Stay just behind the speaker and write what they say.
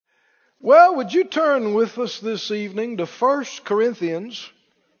Well, would you turn with us this evening to 1 Corinthians,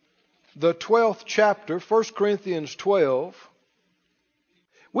 the 12th chapter, 1 Corinthians 12.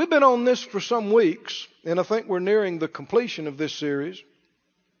 We've been on this for some weeks, and I think we're nearing the completion of this series.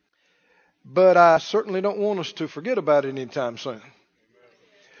 But I certainly don't want us to forget about it anytime soon.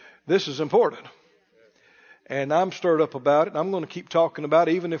 This is important. And I'm stirred up about it. I'm going to keep talking about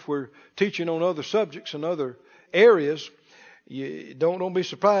it, even if we're teaching on other subjects and other areas. You don't be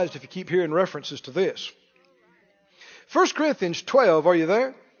surprised if you keep hearing references to this. 1 Corinthians 12, are you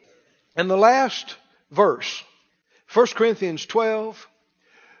there? And the last verse, 1 Corinthians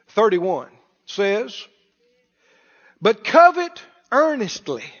 12:31 says, "But covet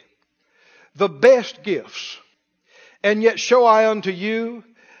earnestly the best gifts, and yet show I unto you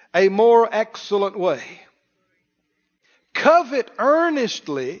a more excellent way." Covet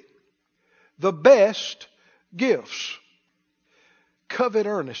earnestly the best gifts. Covet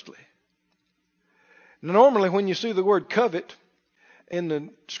earnestly. Now, normally when you see the word covet in the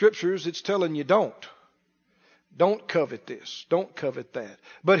scriptures, it's telling you don't. Don't covet this. Don't covet that.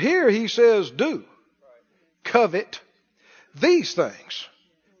 But here he says do. Covet these things.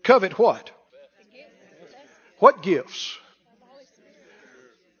 Covet what? What gifts?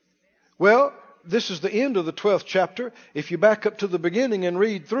 Well, this is the end of the 12th chapter. If you back up to the beginning and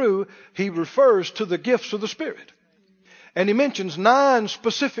read through, he refers to the gifts of the Spirit. And he mentions 9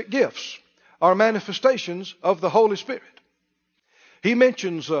 specific gifts or manifestations of the Holy Spirit. He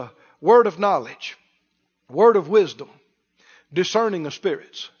mentions a word of knowledge, word of wisdom, discerning of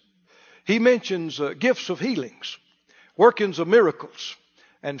spirits. He mentions gifts of healings, workings of miracles,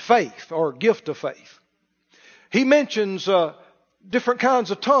 and faith or gift of faith. He mentions different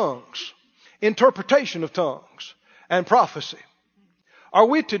kinds of tongues, interpretation of tongues, and prophecy. Are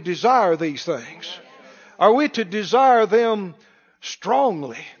we to desire these things? Are we to desire them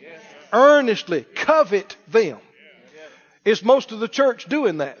strongly, earnestly, covet them? Is most of the church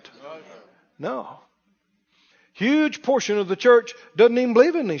doing that? No. Huge portion of the church doesn't even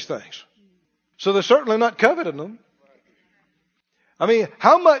believe in these things. So they're certainly not coveting them. I mean,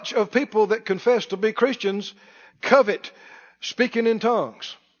 how much of people that confess to be Christians covet speaking in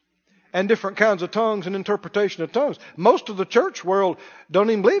tongues and different kinds of tongues and interpretation of tongues? Most of the church world don't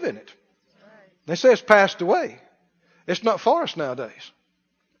even believe in it. They say it's passed away. It's not for us nowadays.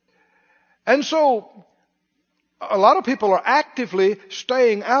 And so a lot of people are actively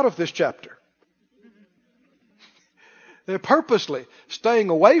staying out of this chapter. They're purposely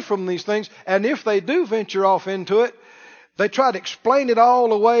staying away from these things. And if they do venture off into it, they try to explain it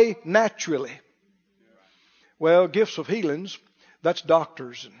all away naturally. Well, gifts of healings, that's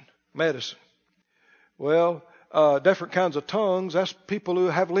doctors and medicine. Well, different kinds of tongues, that's people who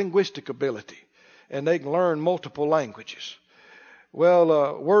have linguistic ability and they can learn multiple languages.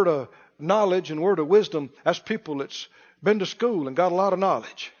 Well, word of knowledge and word of wisdom, that's people that's been to school and got a lot of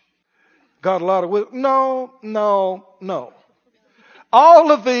knowledge. Got a lot of wisdom. No.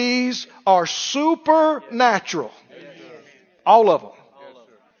 All of these are supernatural. All of them.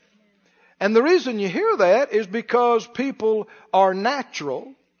 And the reason you hear that is because people are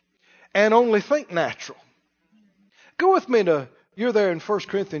natural and only think natural. Go with me to, you're there in 1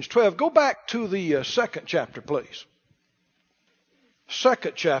 Corinthians 12. Go back to the second chapter, please.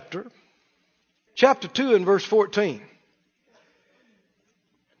 Second chapter. Chapter 2 and verse 14.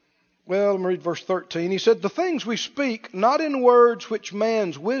 Well, let me read verse 13. He said, "The things we speak, not in words which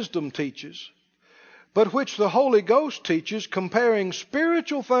man's wisdom teaches, but which the Holy Ghost teaches, comparing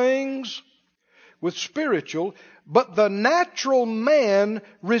spiritual things with spiritual. But the natural man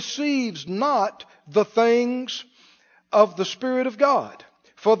receives not the things of the Spirit of God,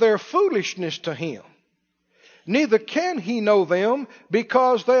 for their foolishness to him. Neither can he know them,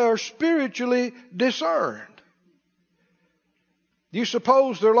 because they are spiritually discerned." Do you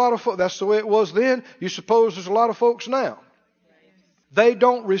suppose there are a lot of folks, that's the way it was then, you suppose there's a lot of folks now? They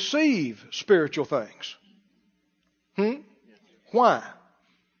don't receive spiritual things. Why?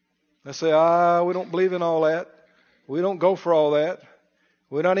 They say, we don't believe in all that. We don't go for all that.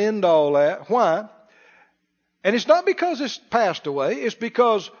 We're not into all that. Why? And it's not because it's passed away. It's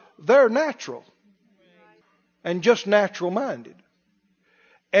because they're natural and just natural minded.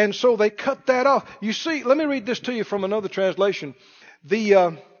 And so they cut that off. You see, let me read this to you from another translation.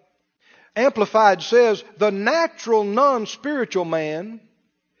 The Amplified says, "The natural non-spiritual man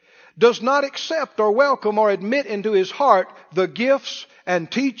does not accept or welcome or admit into his heart the gifts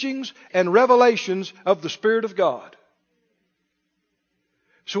and teachings and revelations of the Spirit of God."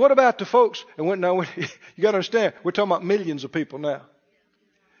 So what about the folks, and you got to understand, we're talking about millions of people now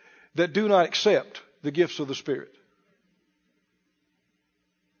that do not accept the gifts of the Spirit.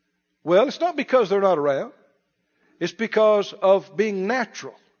 Well, it's not because they're not around. It's because of being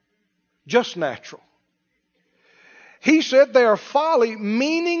natural. Just natural. He said they are folly,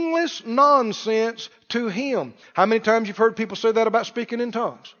 meaningless nonsense to him. How many times you've heard people say that about speaking in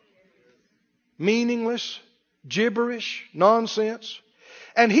tongues? Meaningless, gibberish, nonsense.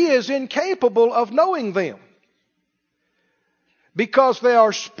 And he is incapable of knowing them because they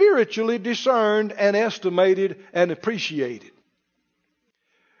are spiritually discerned and estimated and appreciated.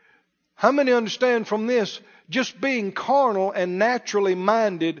 How many understand from this, just being carnal and naturally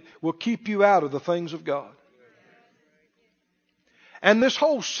minded will keep you out of the things of God? And this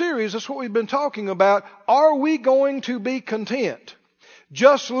whole series, that's what we've been talking about. Are we going to be content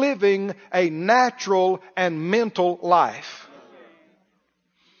just living a natural and mental life?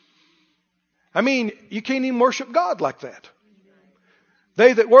 I mean, you can't even worship God like that.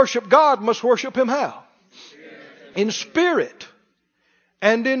 They that worship God must worship Him how? In spirit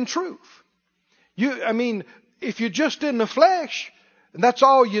and in truth. If you're just in the flesh, and that's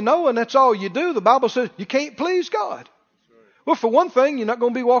all you know and that's all you do, the Bible says you can't please God. Well, for one thing, you're not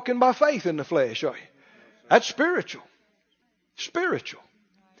going to be walking by faith in the flesh, are you? That's spiritual. Spiritual.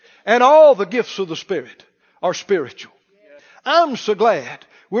 And all the gifts of the Spirit are spiritual. I'm so glad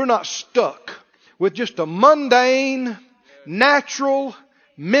we're not stuck with just a mundane, natural,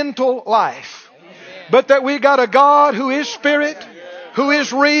 mental life. But that we got a God who is Spirit, who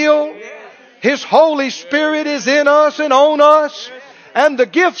is real. His Holy Spirit is in us and on us. And the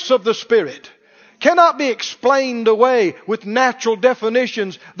gifts of the Spirit cannot be explained away with natural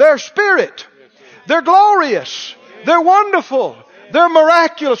definitions. They're spirit. They're glorious. They're wonderful. They're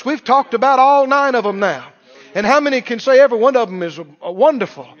miraculous. We've talked about all 9 of them now. And how many can say every one of them is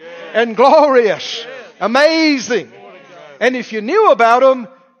wonderful and glorious, amazing? And if you knew about them,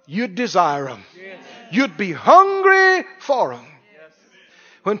 you'd desire them. You'd be hungry for them.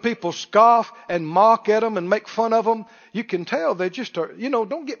 When people scoff and mock at them and make fun of them, you can tell they just are,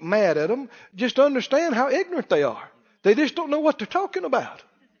 don't get mad at them. Just understand how ignorant they are. They just don't know what they're talking about.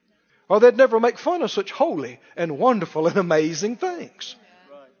 Or they'd never make fun of such holy and wonderful and amazing things.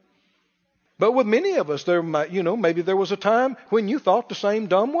 But with many of us, maybe there was a time when you thought the same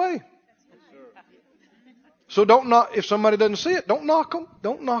dumb way. So if somebody doesn't see it, don't knock them.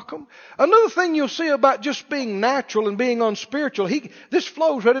 Don't knock them. Another thing you'll see about just being natural and being unspiritual, this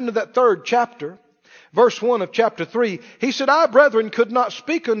flows right into that 3rd chapter, verse 1 of chapter 3. He said, I, brethren, could not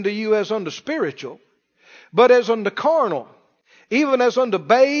speak unto you as unto spiritual, but as unto carnal, even as unto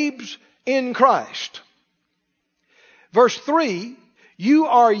babes in Christ. Verse 3, you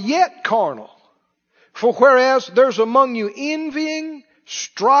are yet carnal, for whereas there's among you envying,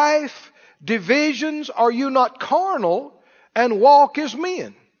 strife, divisions, are you not carnal and walk as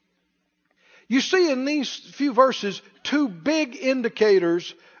men? You see in these few verses 2 big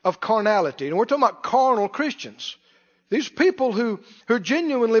indicators of carnality. And we're talking about carnal Christians. These people who are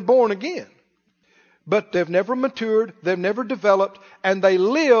genuinely born again. But they've never matured, they've never developed, and they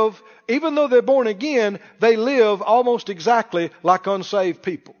live, even though they're born again, they live almost exactly like unsaved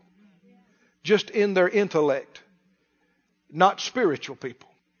people. Just in their intellect. Not spiritual people.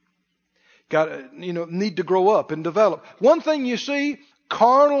 Need to grow up and develop. One thing you see,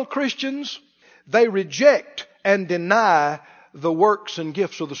 carnal Christians, they reject and deny the works and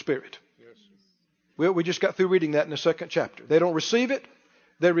gifts of the Spirit. Yes. We just got through reading that in the 2nd chapter. They don't receive it,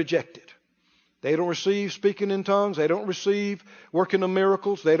 they reject it. They don't receive speaking in tongues, they don't receive working of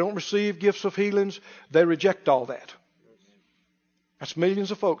miracles, they don't receive gifts of healings, they reject all that. That's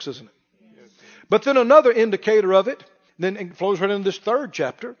millions of folks, isn't it? Yes. But then another indicator of it, then it flows right into this 3rd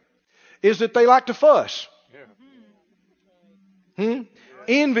chapter, is that they like to fuss.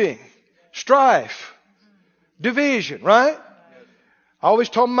 Envying, strife, division, right? Always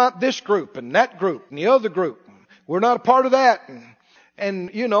talking about this group and that group and the other group. We're not a part of that. And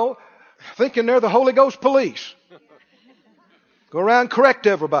thinking they're the Holy Ghost police. Go around, correct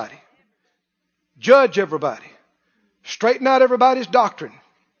everybody. Judge everybody. Straighten out everybody's doctrine.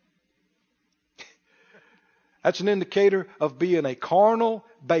 That's an indicator of being a carnal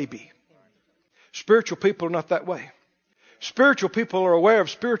baby. Spiritual people are not that way. Spiritual people are aware of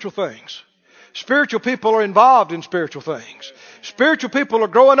spiritual things. Spiritual people are involved in spiritual things. Spiritual people are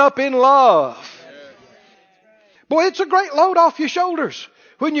growing up in love. Boy, it's a great load off your shoulders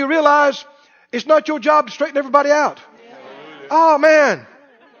when you realize it's not your job to straighten everybody out. Oh, man.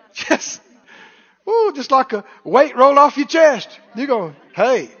 Yes. Ooh, just like a weight rolled off your chest. You go,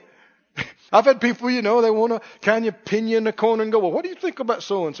 hey. I've had people, they want to kind of pin you in the corner and go, well, what do you think about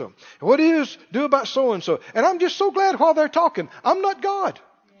so-and-so? What do you do about so-and-so? And I'm just so glad while they're talking, I'm not God.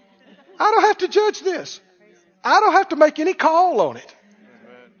 I don't have to judge this. I don't have to make any call on it.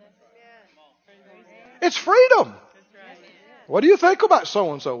 It's freedom. What do you think about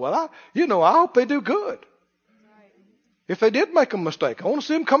so-and-so? Well, I hope they do good. If they did make a mistake, I want to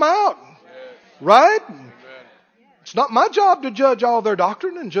see them come out. Right? It's not my job to judge all their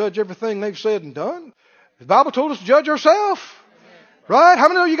doctrine and judge everything they've said and done. The Bible told us to judge ourselves. Right? How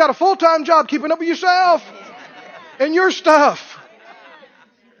many know you got a full-time job keeping up with yourself and your stuff?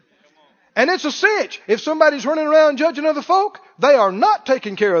 And it's a cinch. If somebody's running around judging other folk, they are not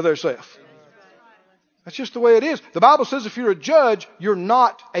taking care of themselves. That's just the way it is. The Bible says if you're a judge, you're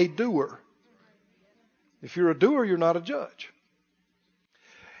not a doer. If you're a doer, you're not a judge.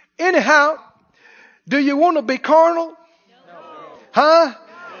 Anyhow, do you want to be carnal? Huh?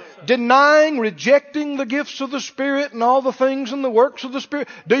 Denying, rejecting the gifts of the Spirit and all the things and the works of the Spirit?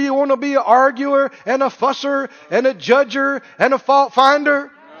 Do you want to be an arguer and a fusser and a judger and a fault finder?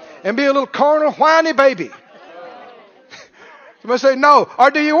 And be a little carnal, whiny baby? Somebody say no. Or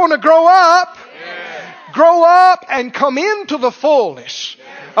do you want to grow up? Yes. Grow up and come into the fullness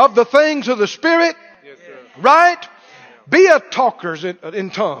of the things of the Spirit. Yes, right? Be a talker in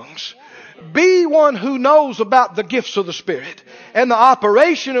tongues. Be one who knows about the gifts of the Spirit and the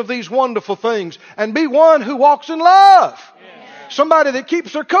operation of these wonderful things. And be one who walks in love. Yes. Somebody that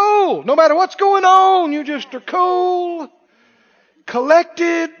keeps her cool. No matter what's going on, you just are cool,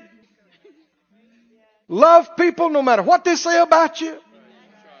 collected. Love people no matter what they say about you.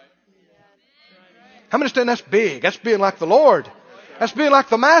 How many understand that's big? That's being like the Lord. That's being like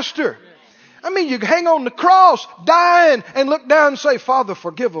the Master. I mean, you hang on the cross, dying, and look down and say, Father,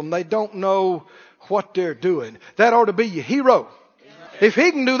 forgive them. They don't know what they're doing. That ought to be your hero. If He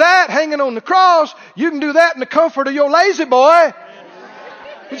can do that hanging on the cross, you can do that in the comfort of your lazy boy.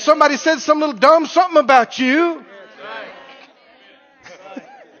 If somebody said some little dumb something about you,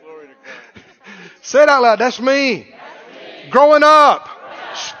 say it out loud. That's me. Growing up.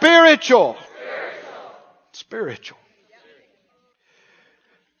 Spiritual. Spiritual.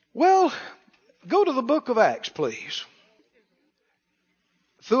 Well, go to the book of Acts, please.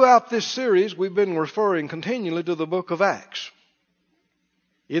 Throughout this series, we've been referring continually to the book of Acts.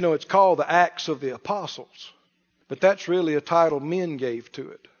 You know, it's called the Acts of the Apostles. But that's really a title men gave to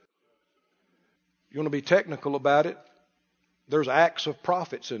it. You want to be technical about it? There's acts of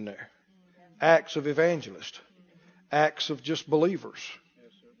prophets in there. Acts of evangelists, acts of just believers.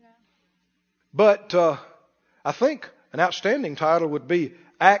 But I think an outstanding title would be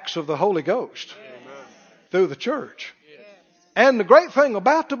Acts of the Holy Ghost through the church. And the great thing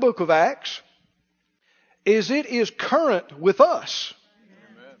about the book of Acts is it is current with us.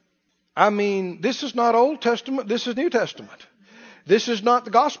 I mean, this is not Old Testament, this is New Testament. This is not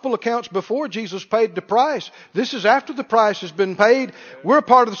the gospel accounts before Jesus paid the price. This is after the price has been paid. We're a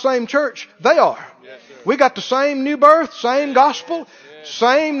part of the same church. They are. Yes, we got the same new birth, same gospel,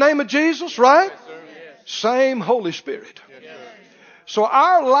 same name of Jesus, right? Yes, same Holy Spirit. Yes, so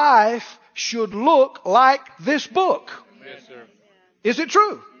our life should look like this book. Yes, sir. Is it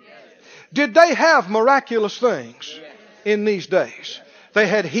true? Yes. Did they have miraculous things in these days? They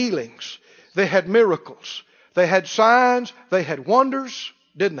had healings. They had miracles. They had signs, they had wonders,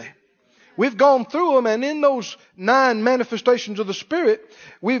 didn't they? We've gone through them, and in those 9 manifestations of the Spirit,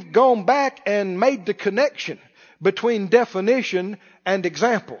 we've gone back and made the connection between definition and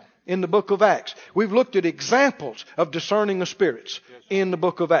example in the book of Acts. We've looked at examples of discerning the spirits in the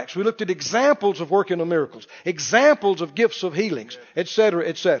book of Acts. We looked at examples of working of miracles, examples of gifts of healings, etc.,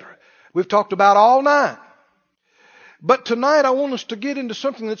 etc. We've talked about all 9. But tonight I want us to get into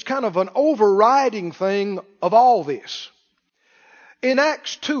something that's kind of an overriding thing of all this. In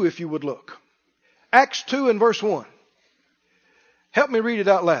Acts 2, if you would look. Acts 2 and verse 1. Help me read it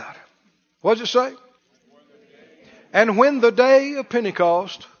out loud. What does it say? And when the day of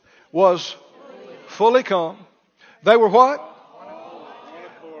Pentecost was fully come, they were what?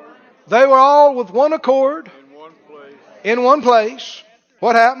 They were all with one accord in one place.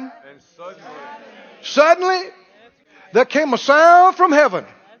 What happened? And suddenly there came a sound from heaven,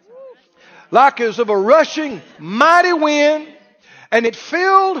 like as of a rushing mighty wind, and it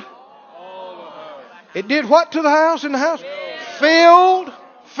filled. It did what to the house? In the house?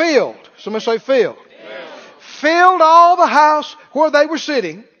 Filled. Somebody say filled. Filled all the house where they were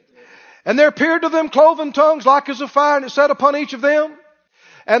sitting, and there appeared to them cloven tongues like as of fire, and it sat upon each of them.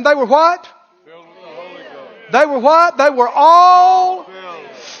 And they were what? Filled with the Holy Ghost. They were what? They were all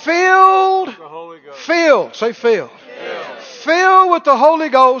filled. Filled. Say filled. Filled with the Holy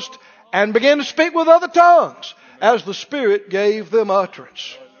Ghost, and began to speak with other tongues as the Spirit gave them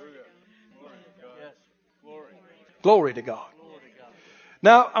utterance. Glory to God.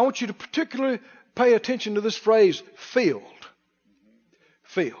 Now, I want you to particularly pay attention to this phrase, filled.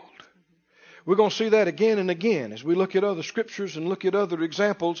 Filled. We're going to see that again and again as we look at other scriptures and look at other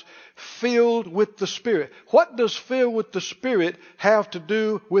examples. Filled with the Spirit. What does filled with the Spirit have to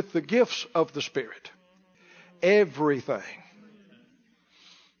do with the gifts of the Spirit? Everything.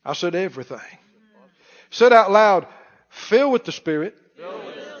 I said everything. Said out loud, filled with the Spirit.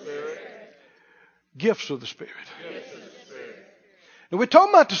 Gifts of the Spirit. Now we're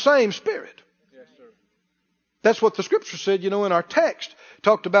talking about the same Spirit. That's what the Scripture said, in our text.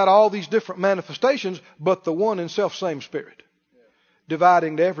 Talked about all these different manifestations, but the one and self same Spirit.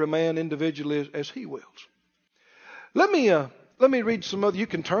 Dividing to every man individually as he wills. Let me read some other. You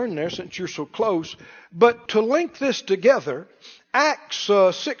can turn there since you're so close. But to link this together, Acts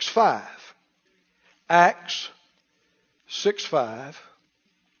 6:5. Acts 6:5.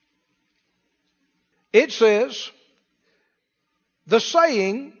 It says, the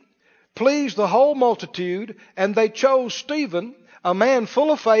saying pleased the whole multitude, and they chose Stephen, a man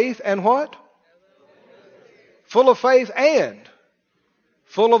full of faith and what? Full of faith and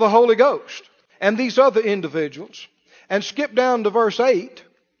full of the Holy Ghost. And these other individuals. And skip down to verse 8.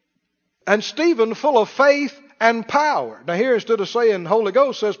 And Stephen full of faith and power. Now here instead of saying Holy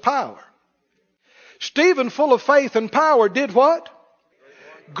Ghost says power. Stephen full of faith and power did what?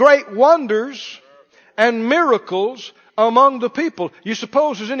 Great wonders and miracles among the people. You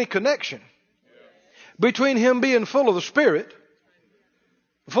suppose there's any connection between him being full of the Spirit,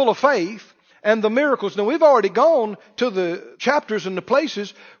 full of faith, and the miracles? Now we've already gone to the chapters and the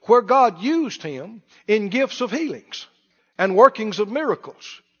places where God used him in gifts of healings and workings of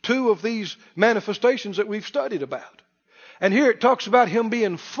miracles. 2 of these manifestations that we've studied about. And here it talks about him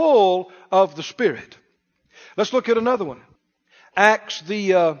being full of the Spirit. Let's look at another one. Acts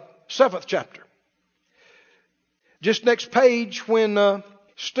the 7th chapter. Just next page, when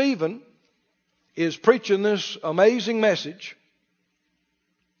Stephen is preaching this amazing message.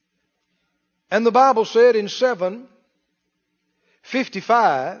 And the Bible said in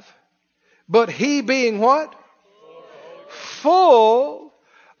 7:55, but he being what? Full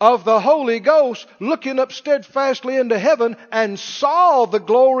of the Holy Ghost, looking up steadfastly into heaven, and saw the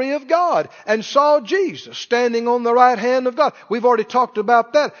glory of God, and saw Jesus standing on the right hand of God. We've already talked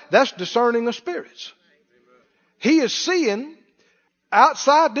about that. That's discerning of spirits. He is seeing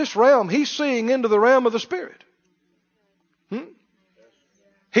outside this realm. He's seeing into the realm of the Spirit.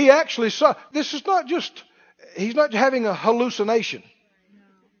 He actually saw. This is not just, he's not having a hallucination.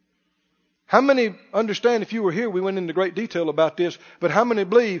 How many understand, if you were here, we went into great detail about this, but how many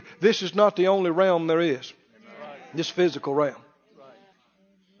believe this is not the only realm there is? This physical realm.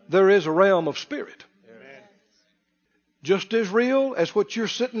 There is a realm of spirit. Just as real as what you're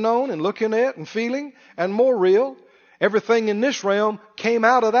sitting on and looking at and feeling, and more real. Everything in this realm came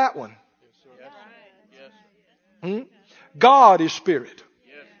out of that one. God is spirit.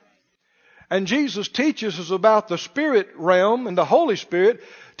 And Jesus teaches us about the spirit realm and the Holy Spirit,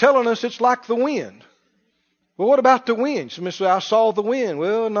 telling us it's like the wind. Well, what about the wind? Somebody say, I saw the wind.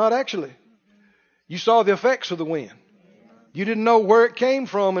 Well, not actually. You saw the effects of the wind. You didn't know where it came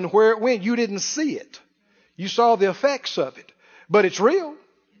from and where it went. You didn't see it. You saw the effects of it. But it's real.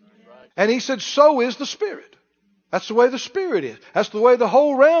 And he said, so is the Spirit. That's the way the Spirit is. That's the way the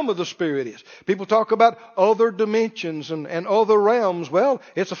whole realm of the Spirit is. People talk about other dimensions and other realms. Well,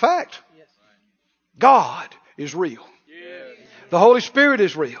 it's a fact. God is real. The Holy Spirit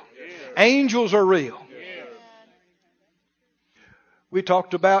is real. Angels are real. We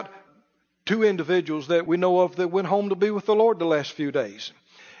talked about 2 individuals that we know of that went home to be with the Lord the last few days.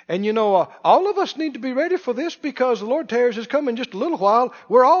 And all of us need to be ready for this, because the Lord tarries is coming in just a little while.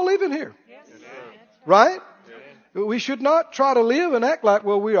 We're all leaving here. Right? We should not try to live and act like,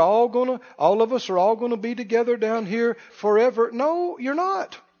 well, all of us are all going to be together down here forever. No, you're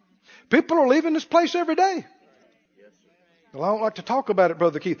not. People are leaving this place every day. Well, I don't like to talk about it,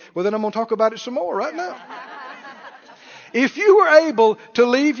 Brother Keith. Well, then I'm going to talk about it some more right now. If you were able to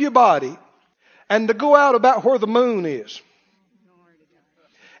leave your body and to go out about where the moon is,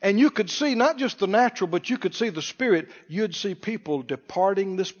 and you could see not just the natural, but you could see the spirit, you'd see people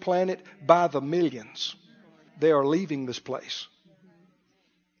departing this planet by the millions. They are leaving this place.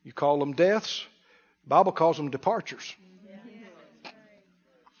 You call them deaths. The Bible calls them departures.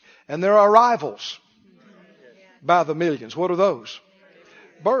 And there are arrivals by the millions. What are those?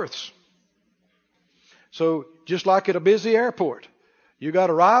 Births. So just like at a busy airport, you got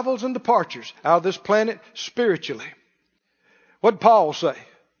arrivals and departures out of this planet spiritually. What did Paul say?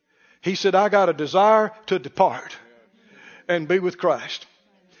 He said, I got a desire to depart and be with Christ,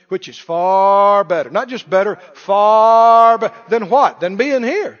 which is far better. Not just better, far better. Than what? Than being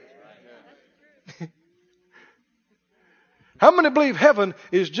here. How many believe heaven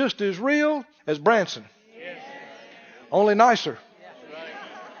is just as real as Branson? Yes. Only nicer.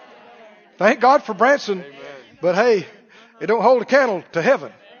 Thank God for Branson. Amen. But hey, it don't hold a candle to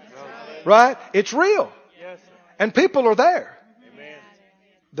heaven. Right? It's real. And people are there. Amen.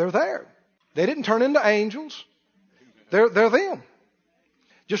 They're there. They didn't turn into angels. They're them.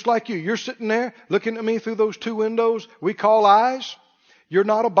 Just like you. You're sitting there looking at me through those two windows we call eyes. You're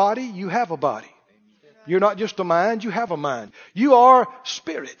not a body. You have a body. You're not just a mind. You have a mind. You are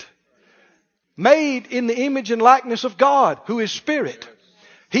spirit. Made in the image and likeness of God, who is spirit.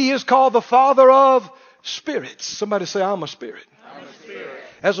 He is called the Father of spirits. Somebody say, I'm a spirit. I'm a spirit.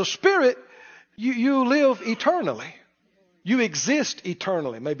 As a spirit, you live eternally. You exist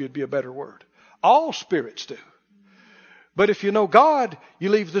eternally. Maybe it'd be a better word. All spirits do. But if you know God, you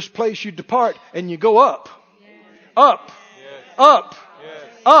leave this place, you depart, and you go up. Up. Up.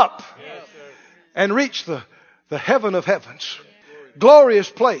 Up. And reach the heaven of heavens. Glorious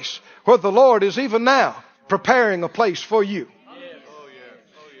place where the Lord is even now preparing a place for you.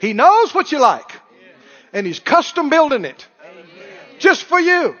 He knows what you like. And He's custom building it. Just for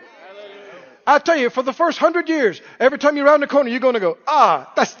you. I tell you, for the first 100 years, every time you're around the corner, you're going to go,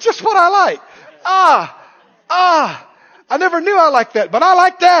 that's just what I like. I never knew I liked that, but I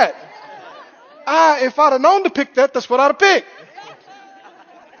like that. If I'd have known to pick that, that's what I'd have picked.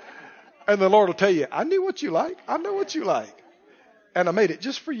 And the Lord will tell you, I knew what you like. I know what you like. And I made it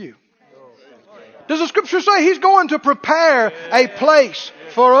just for you. Does the scripture say He's going to prepare a place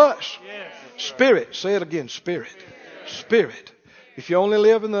for us? Spirit. Say it again. Spirit. Spirit. If you only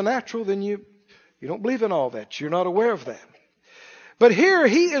live in the natural, then you don't believe in all that. You're not aware of that. But here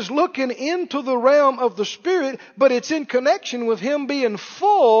He is looking into the realm of the Spirit, but it's in connection with Him being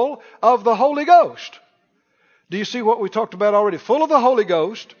full of the Holy Ghost. Do you see what we talked about already? Full of the Holy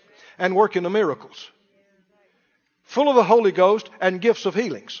Ghost and working the miracles. Full of the Holy Ghost and gifts of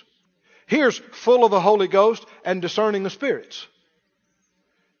healings. Here's full of the Holy Ghost and discerning the spirits.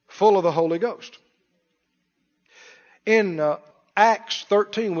 Full of the Holy Ghost. In Acts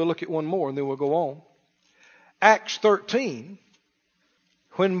 13, we'll look at one more and then we'll go on. Acts 13,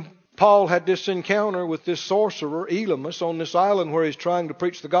 when Paul had this encounter with this sorcerer, Elymas, on this island where he's trying to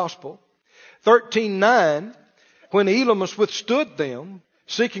preach the gospel. 13:9, when Elymas withstood them,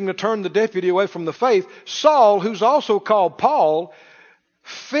 seeking to turn the deputy away from the faith, Saul, who's also called Paul,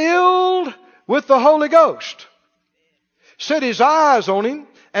 filled with the Holy Ghost, set his eyes on him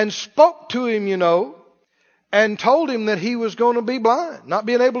and spoke to him, and told him that he was going to be blind, not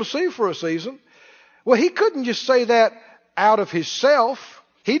being able to see for a season. Well, he couldn't just say that out of himself.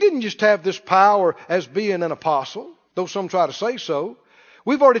 He didn't just have this power as being an apostle, though some try to say so.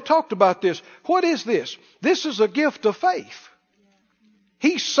 We've already talked about this. What is this? This is a gift of faith.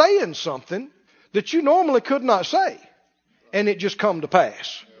 He's saying something that you normally could not say, and it just come to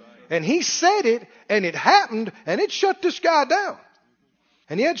pass. And he said it, and it happened, and it shut this guy down.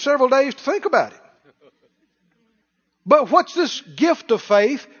 And he had several days to think about it. But what's this gift of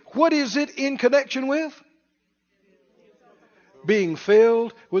faith? What is it in connection with? Being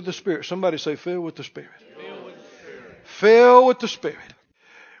filled with the Spirit. Somebody say, filled with the Spirit. Filled with the Spirit.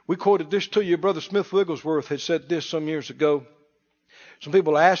 We quoted this to you. Brother Smith Wigglesworth had said this some years ago. Some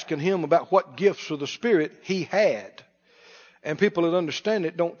people asking him about what gifts of the Spirit he had. And people that understand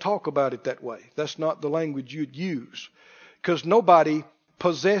it don't talk about it that way. That's not the language you'd use. Because nobody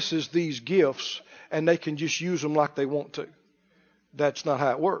possesses these gifts and they can just use them like they want to. That's not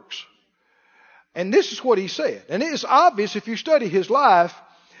how it works. And this is what he said. And it is obvious if you study his life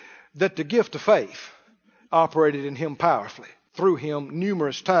that the gift of faith operated in him powerfully through him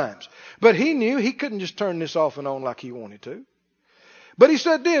numerous times. But he knew he couldn't just turn this off and on like he wanted to. But he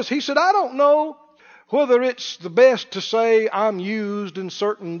said this. He said, I don't know whether it's the best to say I'm used in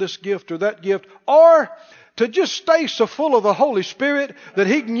certain this gift or that gift, or to just stay so full of the Holy Spirit that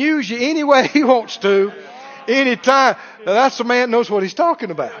He can use you any way He wants to, anytime. Now that's the man that knows what he's talking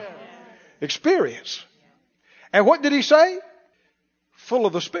about. Experience. And what did he say? Full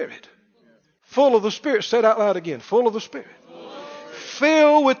of the Spirit. Full of the Spirit. Say it out loud again. Full of the Spirit.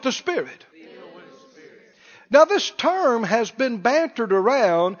 Filled with the Spirit. Now this term has been bantered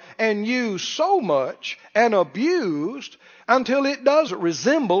around and used so much and abused until it doesn't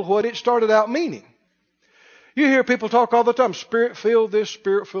resemble what it started out meaning. You hear people talk all the time, Spirit-filled this,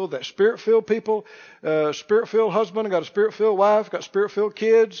 Spirit-filled that. Spirit-filled people, Spirit-filled husband, got a Spirit-filled wife, got Spirit-filled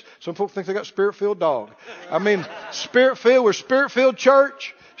kids. Some folk think they got Spirit-filled dog. I mean, Spirit-filled, we're Spirit-filled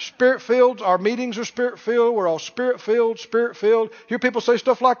church. Spirit-filled, our meetings are Spirit-filled. We're all Spirit-filled, Spirit-filled. Hear people say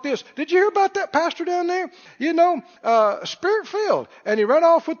stuff like this. Did you hear about that pastor down there? Spirit-filled. And he ran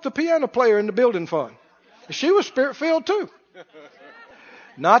off with the piano player in the building fund. She was Spirit-filled too.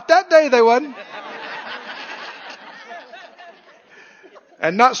 Not that day they wasn't.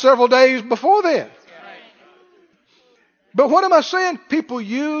 And not several days before then. But what am I saying? People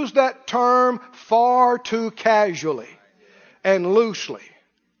use that term far too casually and loosely.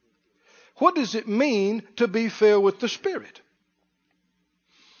 What does it mean to be filled with the Spirit?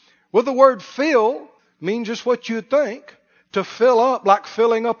 Well, the word fill means just what you'd think. To fill up, like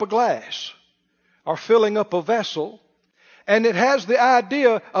filling up a glass or filling up a vessel. And it has the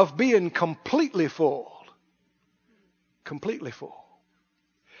idea of being completely full. Completely full.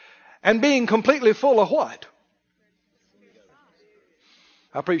 And being completely full of what?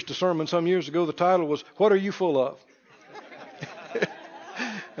 I preached a sermon some years ago. The title was, What Are You Full Of?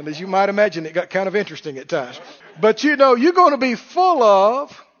 And as you might imagine, it got kind of interesting at times. But you know, you're going to be full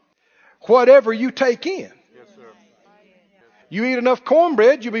of whatever you take in. Yes, sir. You eat enough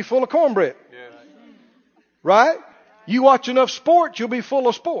cornbread, you'll be full of cornbread. Yes. Right? You watch enough sports, you'll be full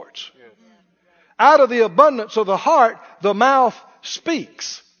of sports. Yes. Out of the abundance of the heart, the mouth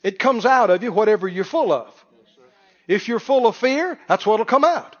speaks. It comes out of you, whatever you're full of. Yes, sir. If you're full of fear, that's what'll come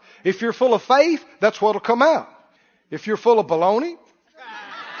out. If you're full of faith, that's what'll come out. If you're full of baloney,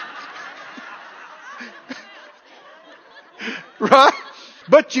 right?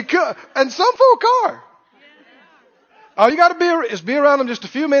 But you could, and some folk are. All you got to be is be around them just a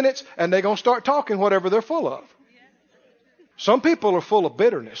few minutes, and they're going to start talking whatever they're full of. Some people are full of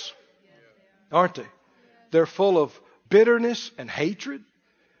bitterness, aren't they? They're full of bitterness and hatred.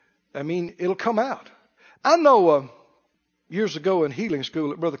 I mean, it'll come out. I know years ago in healing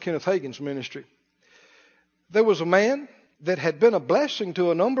school at Brother Kenneth Hagin's ministry, there was a man that had been a blessing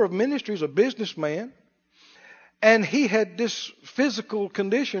to a number of ministries, a businessman, and he had this physical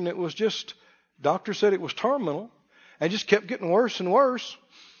condition. It was just, doctor said it was terminal, and just kept getting worse and worse.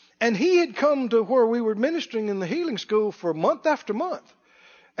 And he had come to where we were ministering in the healing school for month after month.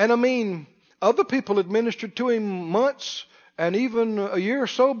 And I mean, other people had ministered to him months and even a year or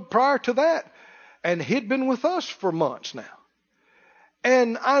so prior to that. And he'd been with us for months now.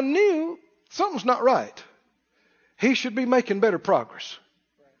 And I knew something's not right. He should be making better progress.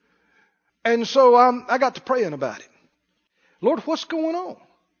 And so I got to praying about it. Lord, what's going on?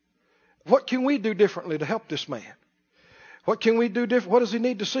 What can we do differently to help this man? What can we do different? What does he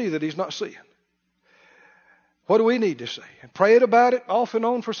need to see that he's not seeing? What do we need to see? And prayed about it off and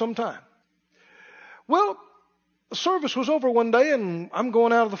on for some time. Well, the service was over one day, and I'm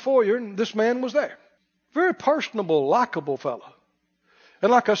going out of the foyer, and this man was there. Very personable, likable fellow.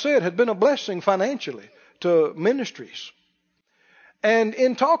 And like I said, had been a blessing financially to ministries. And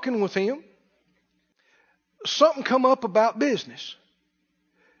in talking with him, something come up about business.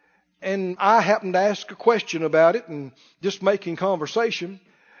 And I happened to ask a question about it and just making conversation.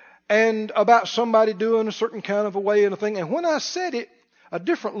 And about somebody doing a certain kind of a way and a thing. And when I said it, a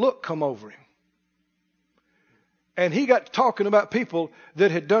different look come over him. And he got to talking about people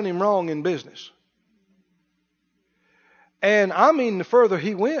that had done him wrong in business. And I mean, the further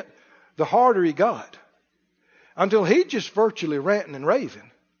he went, the harder he got. Until he just virtually ranting and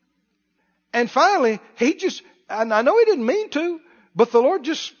raving. And finally, and I know he didn't mean to, but the Lord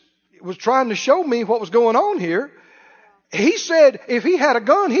just was trying to show me what was going on here. He said if he had a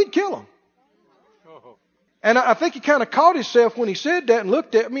gun, he'd kill him. And I think he kind of caught himself when he said that and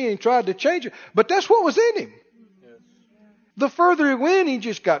looked at me and tried to change it. But that's what was in him. The further he went, he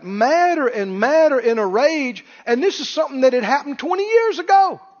just got madder and madder in a rage. And this is something that had happened 20 years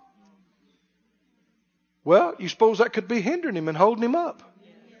ago. Well, you suppose that could be hindering him and holding him up.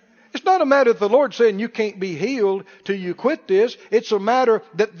 It's not a matter of the Lord saying you can't be healed till you quit this. It's a matter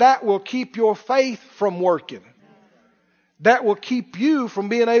that will keep your faith from working. That will keep you from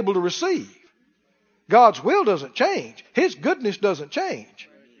being able to receive. God's will doesn't change. His goodness doesn't change.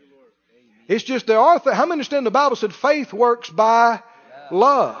 It's just there are how many understand the Bible said faith works by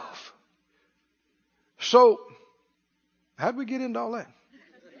love. So, how'd we get into all that?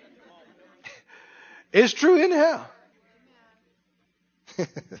 It's true anyhow.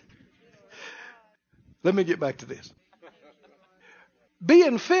 Let me get back to this.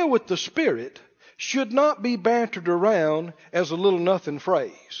 Being filled with the Spirit should not be bantered around as a little nothing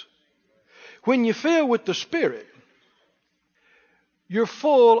phrase. When you fill with the Spirit, you're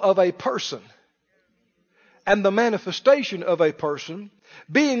full of a person and the manifestation of a person.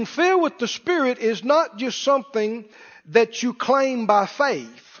 Being filled with the Spirit is not just something that you claim by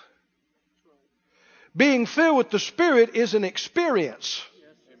faith. Being filled with the Spirit is an experience.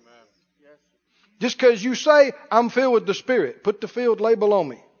 Just because you say, I'm filled with the Spirit, put the filled label on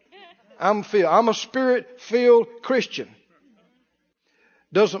me. I'm filled. I'm a Spirit-filled Christian.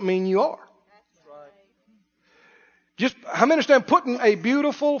 Doesn't mean you are. Just, how many understand putting a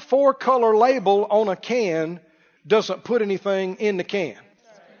beautiful 4-color label on a can doesn't put anything in the can?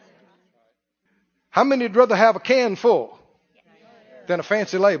 How many would rather have a can full than a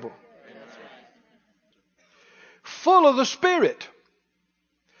fancy label? Full of the Spirit.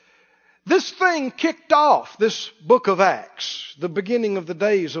 This thing kicked off, this book of Acts, the beginning of the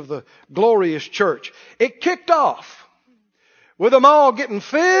days of the glorious church. It kicked off with them all getting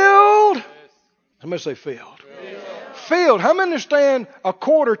filled. Somebody say filled. Filled. How many understand a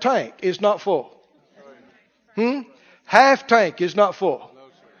quarter tank is not full? Half tank is not full.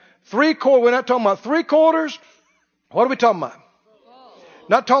 3/4, we're not talking about 3/4. What are we talking about?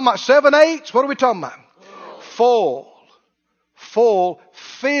 Not talking about 7/8. What are we talking about? Full. Full,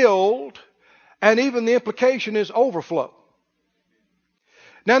 filled, and even the implication is overflow.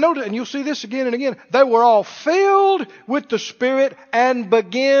 Now notice, and you'll see this again and again, they were all filled with the Spirit and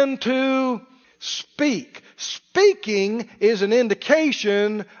began to speak. Speaking is an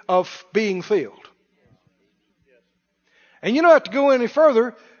indication of being filled. And you don't have to go any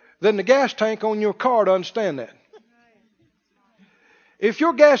further than the gas tank on your car to understand that. If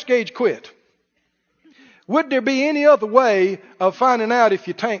your gas gauge quit, would there be any other way of finding out if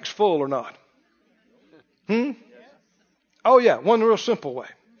your tank's full or not? Oh yeah, one real simple way.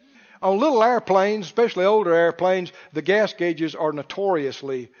 On little airplanes, especially older airplanes, the gas gauges are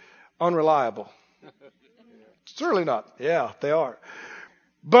notoriously unreliable. Certainly not. Yeah, they are.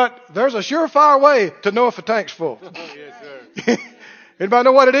 But there's a surefire way to know if a tank's full. Yes, sir. Anybody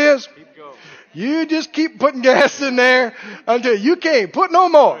know what it is? Keep going. You just keep putting gas in there until you can't put no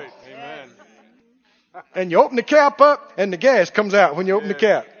more. Amen. And you open the cap up and the gas comes out when you open the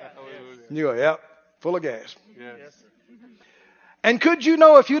cap. Hallelujah. You go, yep, full of gas. Yes. And could you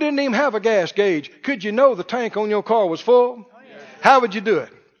know if you didn't even have a gas gauge, could you know the tank on your car was full? How would you do it?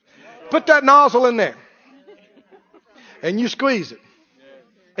 Put that nozzle in there. And you squeeze it.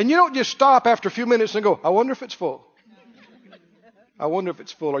 And you don't just stop after a few minutes and go, I wonder if it's full. I wonder if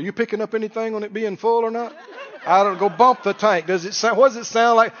it's full. Are you picking up anything on it being full or not? I don't go bump the tank. Does it sound, what does it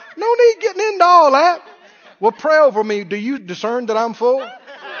sound like? No need getting into all that. Well, pray over me. Do you discern that I'm full?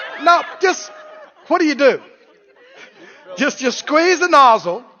 No, just, what do? Just squeeze the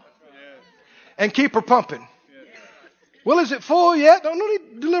nozzle and keep her pumping. Well, is it full yet? Don't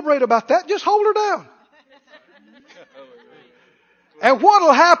need to deliberate about that. Just hold her down. And what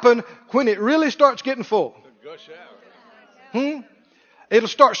will happen when it really starts getting full? It'll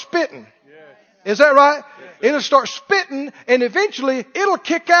start spitting. Is that right? It'll start spitting, and eventually it'll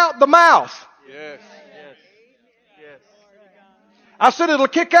kick out the mouth. Yes. I said it'll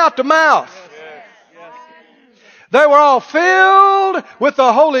kick out the mouth. They were all filled with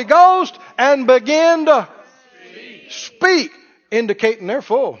the Holy Ghost and began to speak, indicating they're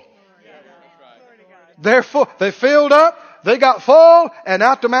full. They're full. They filled up, they got full, and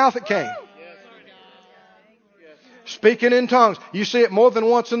out the mouth it came. Speaking in tongues. You see it more than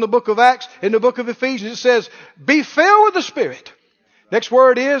once in the book of Acts. In the book of Ephesians it says, be filled with the Spirit. Next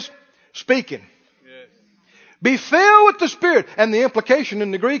word is speaking. Be filled with the Spirit. And the implication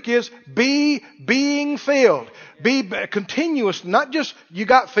in the Greek is be being filled. Be continuous. Not just you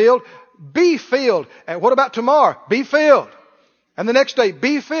got filled. Be filled. And what about tomorrow? Be filled. And the next day,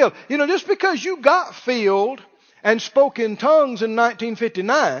 be filled. You know, just because you got filled and spoke in tongues in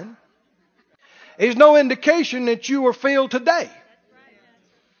 1959 is no indication that you were filled today.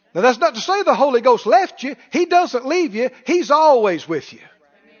 Now that's not to say the Holy Ghost left you. He doesn't leave you. He's always with you.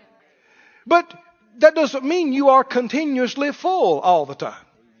 But that doesn't mean you are continuously full all the time.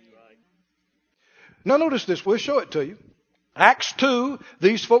 Now notice this. We'll show it to you. Acts 2,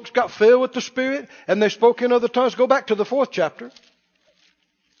 these folks got filled with the Spirit and they spoke in other tongues. Go back to the 4th chapter.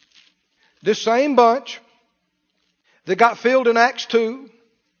 This same bunch that got filled in Acts 2,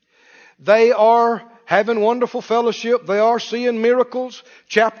 they are having wonderful fellowship. They are seeing miracles.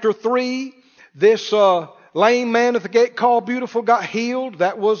 Chapter 3, this lame man at the gate called Beautiful got healed.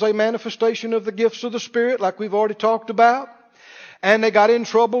 That was a manifestation of the gifts of the Spirit like we've already talked about. And they got in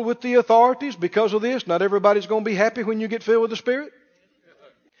trouble with the authorities because of this. Not everybody's going to be happy when you get filled with the Spirit.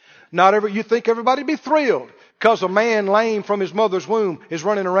 You think everybody be thrilled because a man lame from his mother's womb is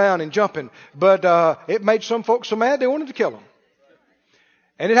running around and jumping. But it made some folks so mad they wanted to kill him.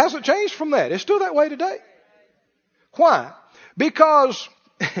 And it hasn't changed from that. It's still that way today. Why? Because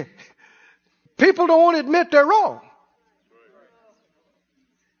people don't want to admit they're wrong.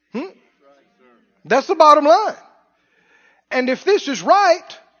 That's the bottom line. And if this is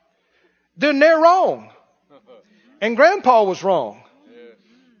right, then they're wrong. And Grandpa was wrong.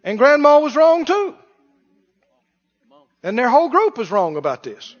 And Grandma was wrong too. And their whole group was wrong about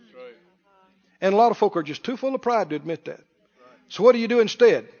this. And a lot of folk are just too full of pride to admit that. So what do you do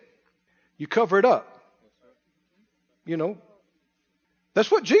instead? You cover it up. You know, that's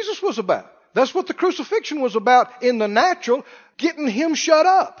what Jesus was about. That's what the crucifixion was about in the natural, getting him shut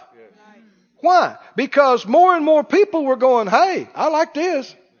up. Why? Because more and more people were going, hey, I like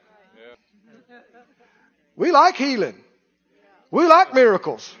this. We like healing. We like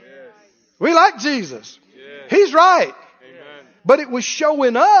miracles. We like Jesus. He's right. But it was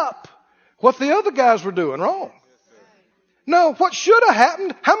showing up what the other guys were doing wrong. No, what should have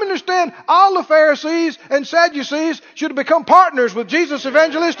happened, how many understand all the Pharisees and Sadducees should have become partners with Jesus'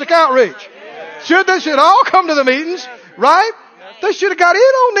 evangelistic outreach? They should all come to the meetings, right? They should have got in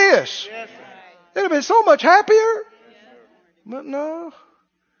on this. They'd have been so much happier. But no.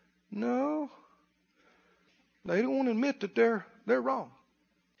 They don't want to admit that they're wrong.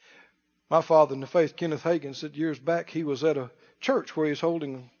 My father in the faith, Kenneth Hagin, said years back he was at a church where he was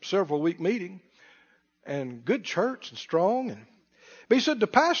holding a several-week meeting. And good church and strong. But he said the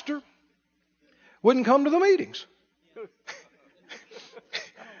pastor wouldn't come to the meetings.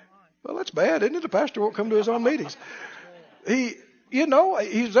 Well, that's bad, isn't it? The pastor won't come to his own meetings. He's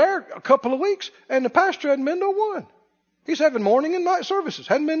there a couple of weeks, and the pastor hadn't been to one. He's having morning and night services.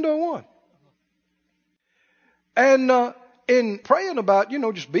 Hadn't been to one. And in praying about,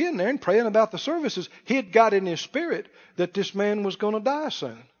 just being there and praying about the services, he had got in his spirit that this man was going to die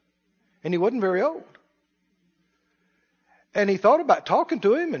soon. And he wasn't very old. And he thought about talking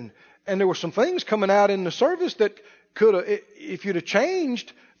to him, and there were some things coming out in the service that could have, if you'd have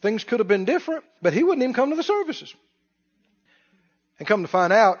changed, things could have been different, but he wouldn't even come to the services. And come to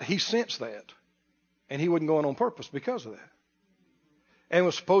find out, he sensed that. And he wasn't going on purpose because of that. And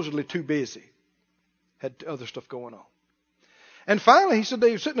was supposedly too busy. Had other stuff going on. And finally, he said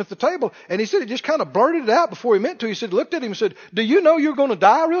they were sitting at the table, and he said he just kind of blurted it out before he meant to. He said, looked at him and said, do you know you're going to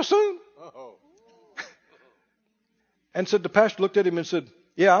die real soon? And said the pastor looked at him and said,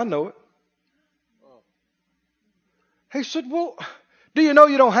 yeah, I know it. He said, well, do you know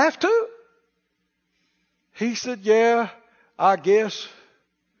you don't have to? He said, yeah, I guess.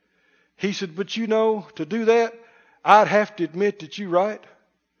 He said, but to do that, I'd have to admit that you're right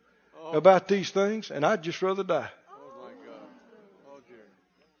about these things, and I'd just rather die. Oh, my God. Oh, dear.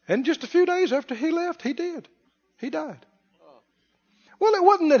 And just a few days after he left, he did. He died. Well, it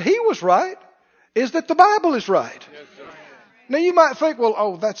wasn't that he was right. Is that the Bible is right. Yes, sir. Now you might think,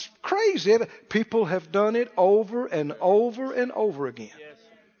 well, that's crazy. People have done it over and over and over again. Yes.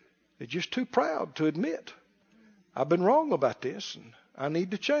 They're just too proud to admit, I've been wrong about this and I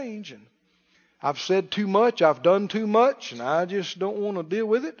need to change. And I've said too much, I've done too much, and I just don't want to deal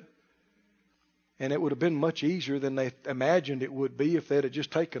with it. And it would have been much easier than they imagined it would be if they'd have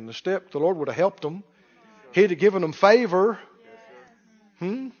just taken the step. The Lord would have helped them. He'd have given them favor.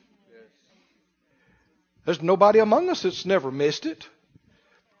 Yes, There's nobody among us that's never missed it.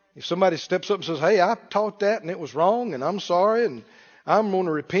 If somebody steps up and says, hey, I taught that and it was wrong and I'm sorry and I'm going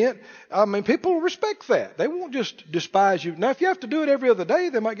to repent. I mean, people respect that. They won't just despise you. Now, if you have to do it every other day,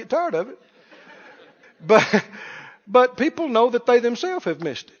 they might get tired of it. But people know that they themselves have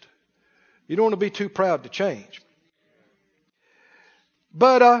missed it. You don't want to be too proud to change.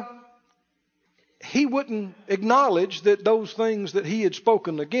 But he wouldn't acknowledge that those things that he had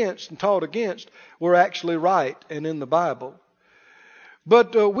spoken against and taught against were actually right and in the Bible.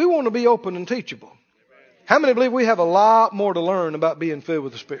 But we want to be open and teachable. How many believe we have a lot more to learn about being filled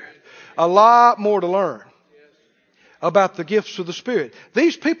with the Spirit? A lot more to learn about the gifts of the Spirit.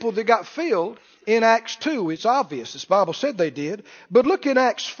 These people that got filled in Acts 2, it's obvious. The Bible said they did. But look in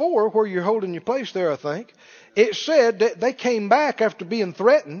Acts 4, where you're holding your place there, I think. It said that they came back after being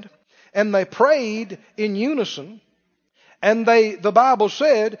threatened. And they prayed in unison. And the Bible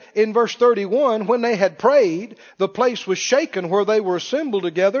said in verse 31, when they had prayed, the place was shaken where they were assembled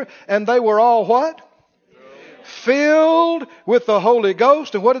together. And they were all what? Filled with the Holy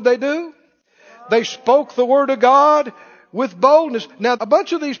Ghost. And what did they do? They spoke the word of God with boldness. Now, a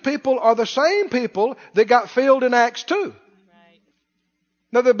bunch of these people are the same people that got filled in Acts 2.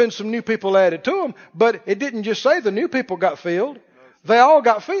 Now, there have been some new people added to them. But it didn't just say the new people got filled. They all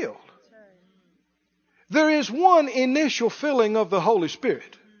got filled. There is one initial filling of the Holy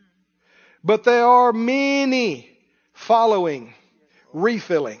Spirit. But there are many following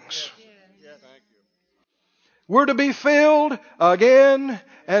refillings. We're to be filled again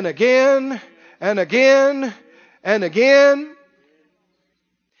and again and again and again.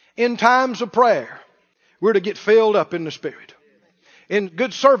 In times of prayer, we're to get filled up in the Spirit. In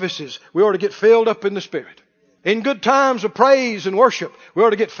good services, we ought to get filled up in the Spirit. In good times of praise and worship, we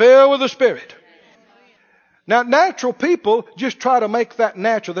ought to get filled with the Spirit. Now, natural people just try to make that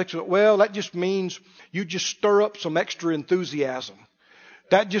natural. They say, well, that just means you just stir up some extra enthusiasm.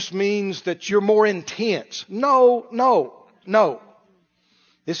 That just means that you're more intense. No.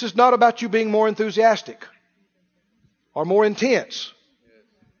 This is not about you being more enthusiastic or more intense.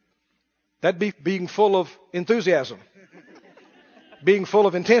 That'd be being full of enthusiasm. Being full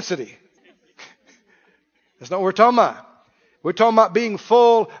of intensity. That's not what we're talking about. We're talking about being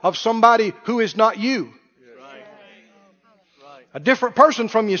full of somebody who is not you. A different person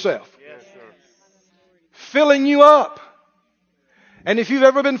from yourself. Filling you up. And if you've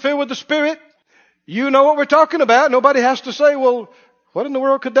ever been filled with the Spirit, you know what we're talking about. Nobody has to say, well, what in the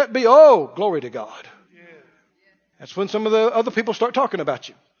world could that be? Oh, glory to God. That's when some of the other people start talking about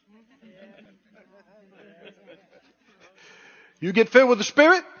you. You get filled with the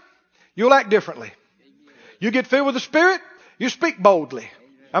Spirit, you'll act differently. You get filled with the Spirit, you speak boldly.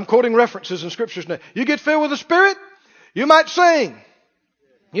 I'm quoting references in Scriptures now. You get filled with the Spirit, you might sing.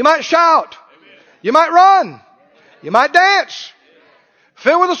 You might shout. You might run. You might dance.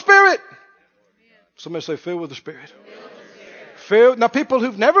 Filled with the Spirit. Somebody say, filled with the Spirit. Filled. Now, people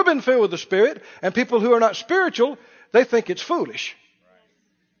who've never been filled with the Spirit and people who are not spiritual, they think it's foolish.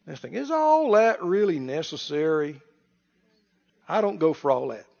 They think, is all that really necessary? I don't go for all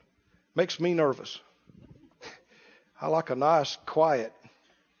that. Makes me nervous. I like a nice, quiet,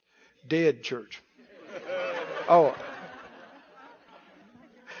 dead church. Oh.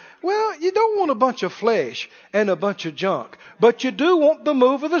 Well, you don't want a bunch of flesh and a bunch of junk, but you do want the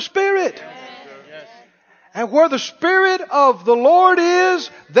move of the Spirit. Yes. And where the Spirit of the Lord is,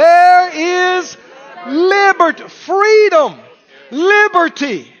 there is liberty, freedom,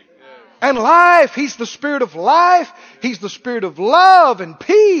 liberty, and life. He's the Spirit of life. He's the Spirit of love and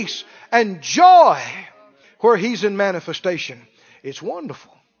peace and joy. Where He's in manifestation, it's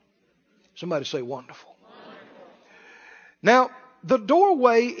wonderful. Somebody say wonderful. Now, the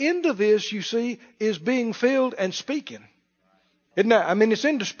doorway into this, you see, is being filled and speaking. Isn't that? I mean, it's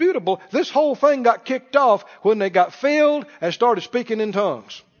indisputable. This whole thing got kicked off when they got filled and started speaking in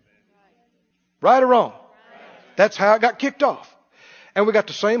tongues. Right or wrong? That's how it got kicked off. And we got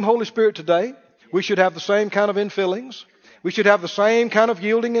the same Holy Spirit today. We should have the same kind of infillings. We should have the same kind of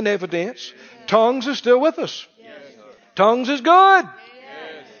yielding and evidence. Tongues is still with us. Tongues is good.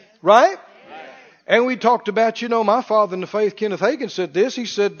 Right? And we talked about, my father in the faith, Kenneth Hagin, said this. He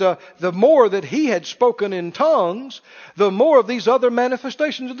said the more that he had spoken in tongues, the more of these other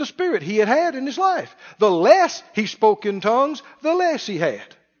manifestations of the Spirit he had had in his life. The less he spoke in tongues, the less he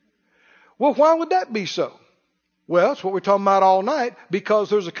had. Well, why would that be so? Well, that's what we're talking about all night, because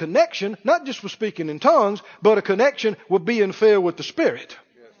there's a connection, not just with speaking in tongues, but a connection with being filled with the Spirit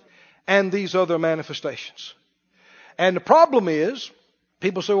and these other manifestations. And the problem is,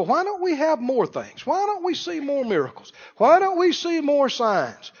 people say, well, why don't we have more things? Why don't we see more miracles? Why don't we see more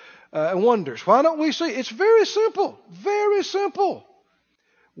signs and wonders? Why don't we see? It's very simple. Very simple.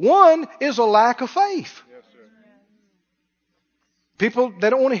 One is a lack of faith. Yes, sir. People, they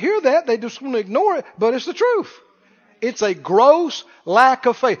don't want to hear that. They just want to ignore it. But it's the truth. It's a gross lack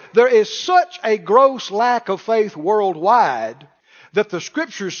of faith. There is such a gross lack of faith worldwide that the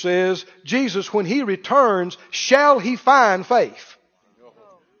Scripture says Jesus, when He returns, shall He find faith.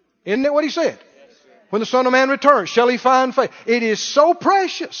 Isn't that what He said? When the Son of Man returns, shall He find faith? It is so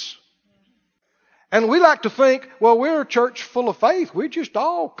precious. And we like to think, well, we're a church full of faith. We just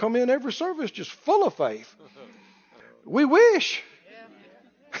all come in every service just full of faith. We wish.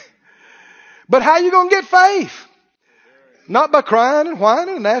 But how are you going to get faith? Not by crying and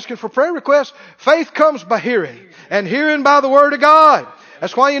whining and asking for prayer requests. Faith comes by hearing, and hearing by the Word of God.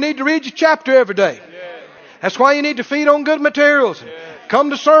 That's why you need to read your chapter every day. That's why you need to feed on good materials. Come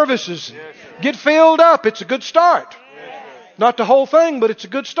to services. Get filled up. It's a good start. Not the whole thing, but it's a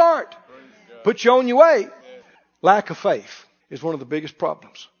good start. Put you on your way. Lack of faith is one of the biggest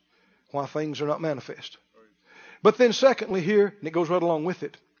problems. Why things are not manifest. But then secondly here, and it goes right along with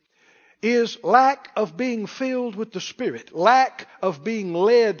it, is lack of being filled with the Spirit. Lack of being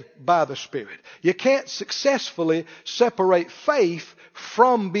led by the Spirit. You can't successfully separate faith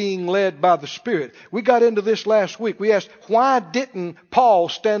from being led by the Spirit. We got into this last week. We asked, why didn't Paul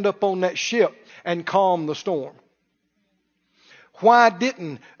stand up on that ship and calm the storm? Why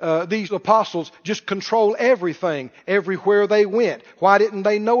didn't these apostles just control everything everywhere they went? Why didn't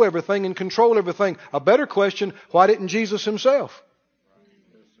they know everything and control everything? A better question, why didn't Jesus Himself?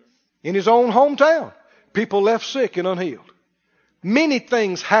 In His own hometown, people left sick and unhealed. Many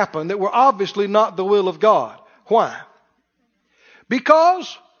things happened that were obviously not the will of God. Why?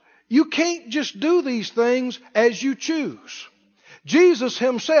 Because you can't just do these things as you choose. Jesus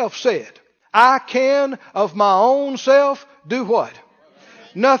Himself said, I can of my own self do what?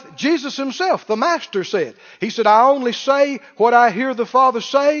 Nothing. Jesus himself, the Master, said. He said, I only say what I hear the Father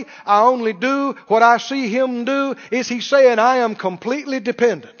say. I only do what I see Him do. Is He saying I am completely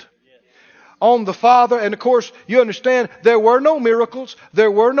dependent on the Father? And of course, you understand, there were no miracles. There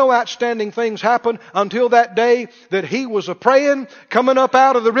were no outstanding things happen until that day that He was a-praying, coming up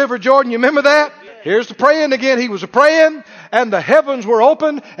out of the River Jordan. You remember that? Here's the praying again. He was a-praying, and the heavens were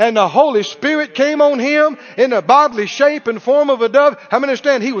open, and the Holy Spirit came on Him in a bodily shape and form of a dove. How many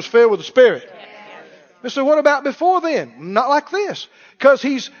understand He was filled with the Spirit? So what about before then? Not like this. Because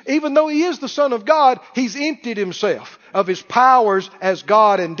even though He is the Son of God, He's emptied Himself of His powers as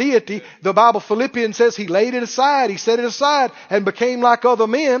God and deity. The Bible, Philippians says He laid it aside. He set it aside and became like other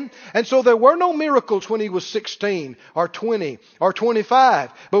men. And so there were no miracles when He was 16 or 20 or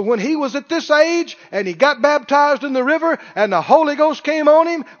 25. But when He was at this age and He got baptized in the river and the Holy Ghost came on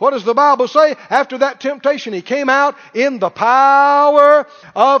Him, what does the Bible say? After that temptation, He came out in the power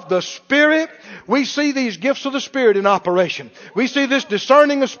of the Spirit. We see these gifts of the Spirit in operation. We see this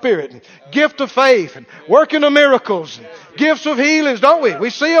discerning of spirit, and gift of faith, and working of miracles, and gifts of healings, don't we? We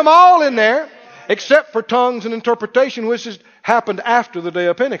see them all in there, except for tongues and interpretation, which has happened after the day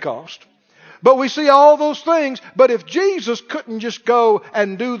of Pentecost. But we see all those things. But if Jesus couldn't just go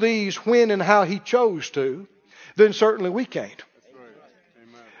and do these when and how He chose to, then certainly we can't.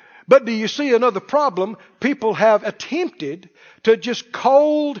 But do you see another problem? People have attempted to just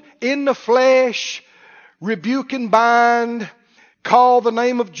cold in the flesh, rebuke and bind, call the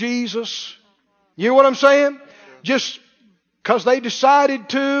name of Jesus. You know what I'm saying? Just because they decided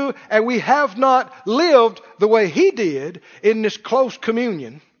to, and we have not lived the way He did in this close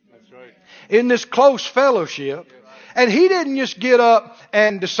communion, in this close fellowship. And He didn't just get up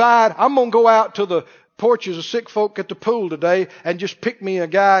and decide, I'm going to go out to the porches of sick folk at the pool today and just pick me a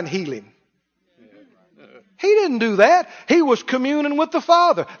guy and heal him. He didn't do that. He was communing with the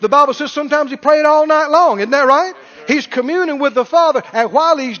Father. The Bible says sometimes He prayed all night long. Isn't that right? He's communing with the Father. And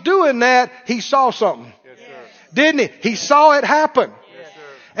while He's doing that, He saw something. Yes, didn't He? He saw it happen. Yes,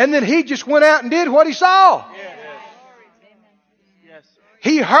 and then He just went out and did what He saw. Yes.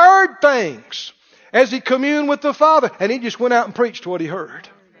 He heard things as He communed with the Father. And He just went out and preached what He heard.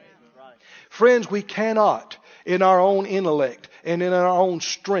 Friends, we cannot, in our own intellect and in our own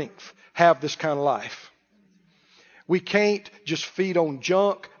strength, have this kind of life. We can't just feed on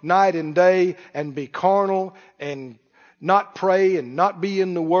junk night and day and be carnal and not pray and not be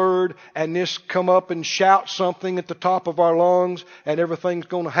in the Word and just come up and shout something at the top of our lungs and everything's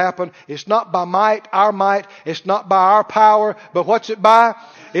going to happen. It's not by might, our might. It's not by our power. But what's it by?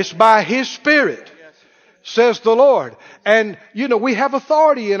 It's by His Spirit, says the Lord. And, we have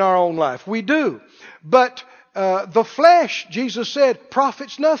authority in our own life. We do. But the flesh, Jesus said,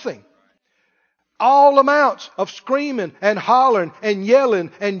 profits nothing. All amounts of screaming and hollering and yelling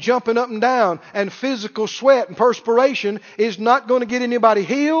and jumping up and down and physical sweat and perspiration is not going to get anybody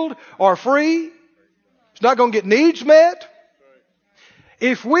healed or free. It's not going to get needs met.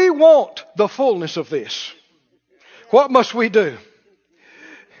 If we want the fullness of this, what must we do?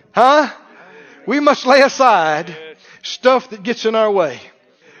 We must lay aside stuff that gets in our way.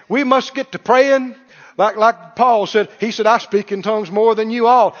 We must get to praying. Like Paul said, he said, I speak in tongues more than you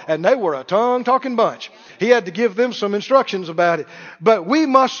all. And they were a tongue-talking bunch. He had to give them some instructions about it. But we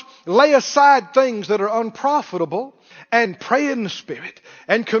must lay aside things that are unprofitable and pray in the Spirit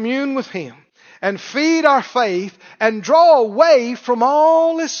and commune with Him and feed our faith and draw away from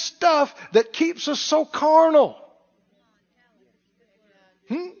all this stuff that keeps us so carnal.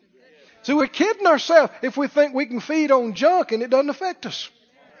 So we're kidding ourselves if we think we can feed on junk and it doesn't affect us.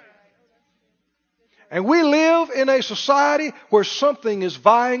 And we live in a society where something is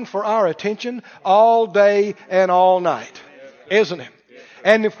vying for our attention all day and all night. Isn't it?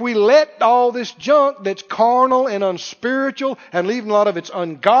 And if we let all this junk that's carnal and unspiritual and leaving a lot of it's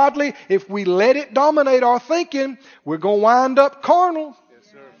ungodly, if we let it dominate our thinking, we're going to wind up carnal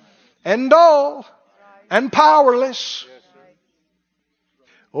and dull and powerless.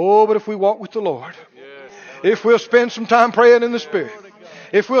 Oh, but if we walk with the Lord, if we'll spend some time praying in the Spirit,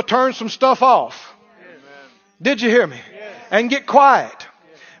 if we'll turn some stuff off, did you hear me? And get quiet.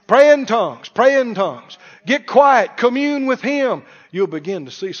 Pray in tongues. Pray in tongues. Get quiet. Commune with Him. You'll begin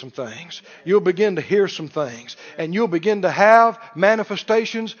to see some things. You'll begin to hear some things. And you'll begin to have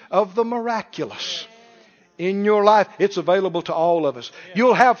manifestations of the miraculous in your life. It's available to all of us.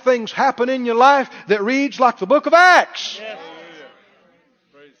 You'll have things happen in your life that reads like the book of Acts.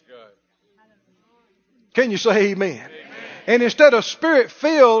 Can you say amen? And instead of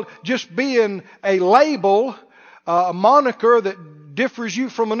Spirit-filled just being a label, a moniker that differs you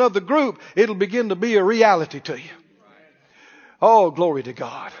from another group, it'll begin to be a reality to you. Oh, glory to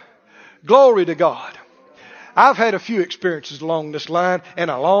God. Glory to God. I've had a few experiences along this line, and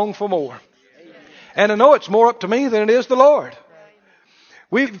I long for more. And I know it's more up to me than it is the Lord.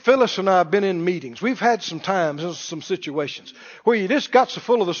 Phyllis and I have been in meetings. We've had some times and some situations where you just got so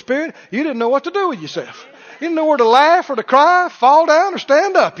full of the Spirit, you didn't know what to do with yourself. You didn't know where to laugh or to cry, fall down or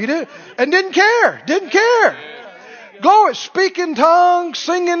stand up. You didn't, and didn't care. Didn't care. Glory, speak in tongues,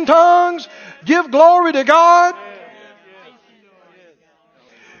 sing in tongues, give glory to God.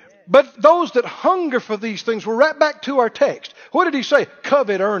 But those that hunger for these things, we're right back to our text. What did he say?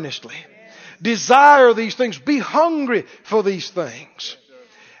 Covet earnestly. Desire these things. Be hungry for these things.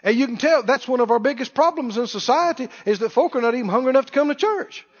 And you can tell that's one of our biggest problems in society is that folk are not even hungry enough to come to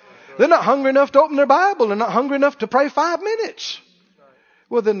church. They're not hungry enough to open their Bible. They're not hungry enough to pray 5 minutes.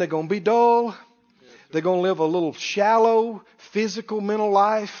 Well, then they're going to be dull. They're going to live a little shallow, physical, mental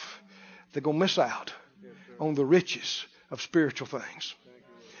life. They're going to miss out on the riches of spiritual things.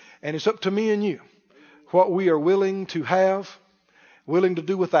 And it's up to me and you what we are willing to have, willing to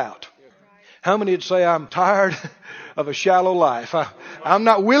do without. How many would say, I'm tired of a shallow life? I'm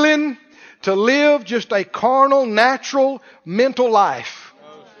not willing to live just a carnal, natural, mental life.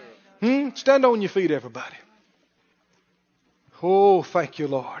 Stand on your feet, everybody. Oh, thank you,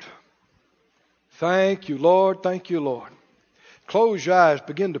 Lord. Thank you, Lord. Thank you, Lord. Close your eyes.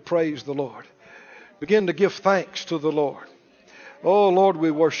 Begin to praise the Lord. Begin to give thanks to the Lord. Oh, Lord,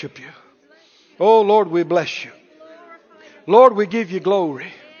 we worship you. Oh, Lord, we bless you. Lord, we give you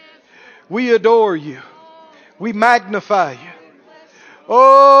glory. We adore you. We magnify you.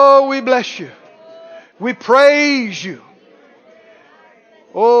 Oh, we bless you. We praise you.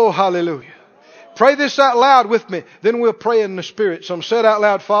 Oh, hallelujah. Pray this out loud with me. Then we'll pray in the Spirit. So say it out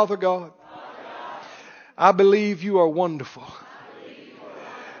loud. Father God, I believe you are wonderful.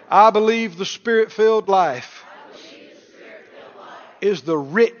 I believe the Spirit-filled life is the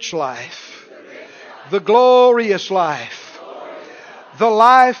rich life, the glorious life. The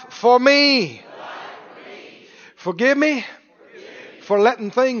life for me. Forgive me for letting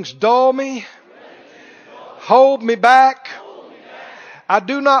things dull me, hold me back. I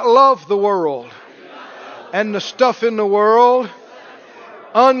do not love the world and the stuff in the world,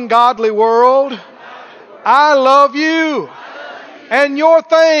 ungodly world. I love you and your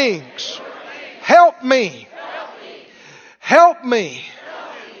things. Help me. Help me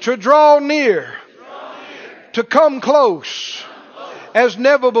to draw near, to come close as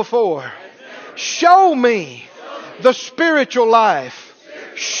never before. Show me the spiritual life.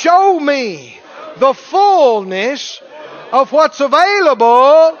 Show me the fullness of what's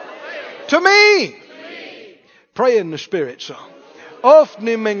available to me. Pray in the Spirit song.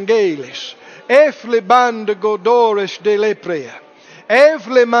 Ofni mengelis, efle band godores de leprea,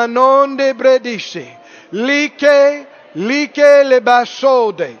 efle manon de bredisi, like le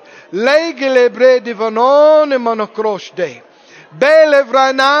basode, lege le bredi vanone monocroste. Bele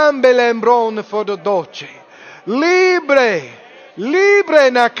vranam belembron for the doce. Libre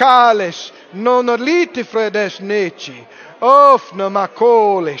nacales, non liti fredes neci. Ofna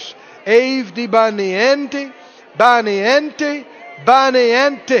macoles, eve di baniente.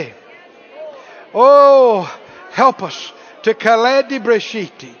 Oh, help us to caledi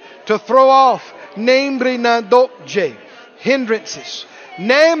breshiti, to throw off nembri nadoje, hindrances,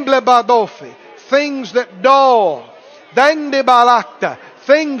 nemble badofi, things that dull. Dende balakta,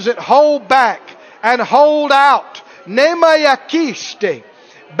 things that hold back and hold out. Nemayakiste,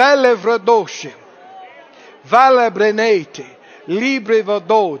 belevradoshe, valebrenete, libre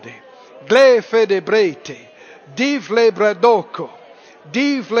vadode, glefe de brete, divle bradoco,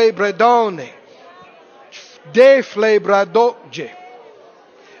 divle bradone, defle bradoge,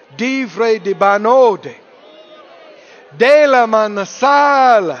 divre di banode, della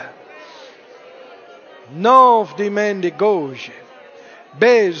manasala, nov di mendigoge,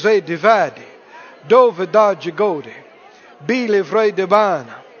 beze divadi, dove dagge gode, bile vrei de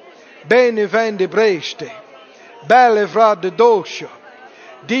bana, bene vende breste, belle vrad de doscio,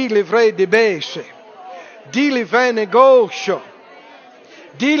 di livrei di bese, di livrei goscio,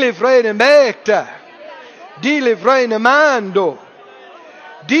 di livrei mecta, di livrei mando,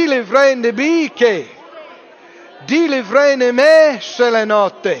 di livrei biche, di livrei messe le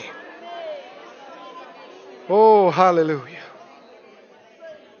notte. Oh, hallelujah.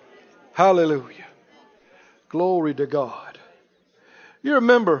 Hallelujah. Glory to God. You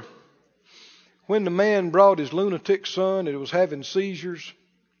remember when the man brought his lunatic son that was having seizures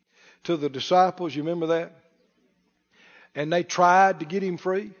to the disciples? You remember that? And they tried to get him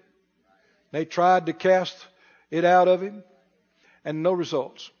free. They tried to cast it out of him. and no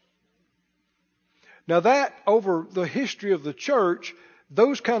results. Now that, over the history of the church,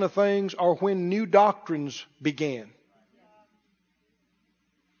 those kind of things are when new doctrines began.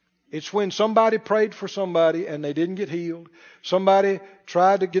 It's when somebody prayed for somebody and they didn't get healed. Somebody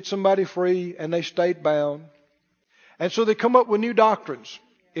tried to get somebody free and they stayed bound. And so they come up with new doctrines.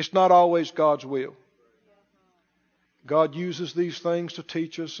 It's not always God's will. God uses these things to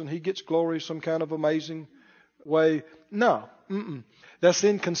teach us and He gets glory some kind of amazing way. No. That's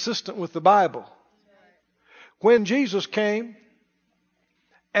inconsistent with the Bible. When Jesus came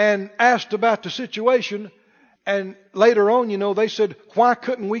and asked about the situation, and later on, they said, why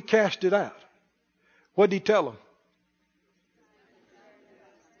couldn't we cast it out? What did He tell them?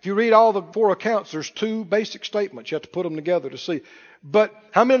 If you read all the 4 accounts, there's 2 basic statements. You have to put them together to see. But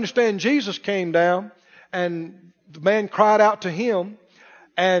how many understand Jesus came down and the man cried out to Him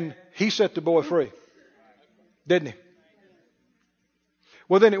and He set the boy free? Didn't He?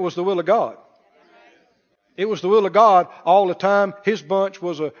 Well, then it was the will of God. It was the will of God all the time. His bunch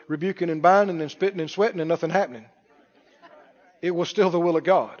was a rebuking and binding and spitting and sweating and nothing happening. It was still the will of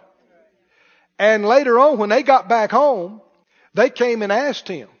God. And later on, when they got back home, they came and asked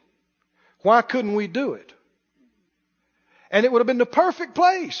Him, why couldn't we do it? And it would have been the perfect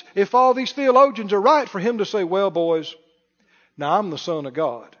place, if all these theologians are right, for Him to say, well, boys, now I'm the Son of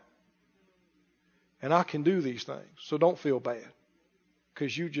God. And I can do these things. So don't feel bad.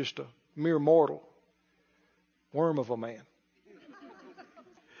 Because you're just a mere mortal. Worm of a man.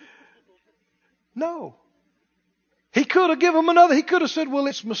 No. He could have given them another. He could have said, well,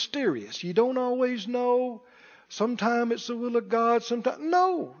 it's mysterious. You don't always know. Sometimes it's the will of God. Sometimes.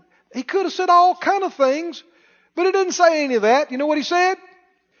 No. He could have said all kind of things. But He didn't say any of that. You know what He said?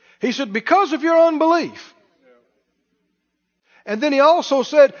 He said, because of your unbelief. And then He also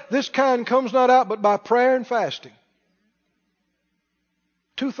said, this kind comes not out but by prayer and fasting.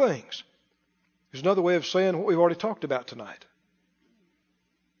 2 things. There's another way of saying what we've already talked about tonight.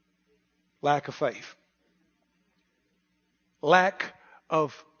 Lack of faith. Lack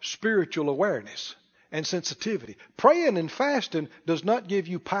of spiritual awareness and sensitivity. Praying and fasting does not give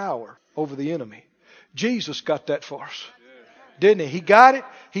you power over the enemy. Jesus got that for us. Didn't He? He got it.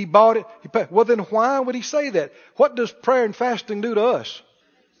 He bought it. He paid. Well, then why would He say that? What does prayer and fasting do to us?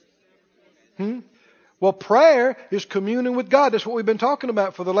 Well, prayer is communing with God. That's what we've been talking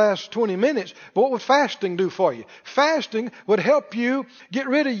about for the last 20 minutes. But what would fasting do for you? Fasting would help you get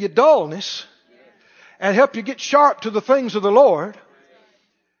rid of your dullness and help you get sharp to the things of the Lord.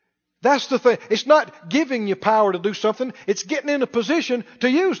 That's the thing. It's not giving you power to do something. It's getting in a position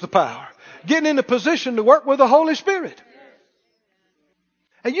to use the power. Getting in a position to work with the Holy Spirit.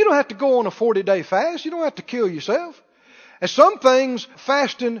 And you don't have to go on a 40-day fast. You don't have to kill yourself. And some things,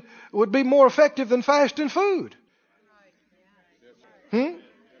 fasting would be more effective than fasting food.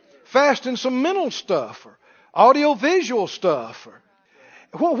 Fasting some mental stuff or audio-visual stuff.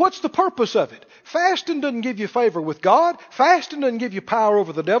 Well, what's the purpose of it? Fasting doesn't give you favor with God. Fasting doesn't give you power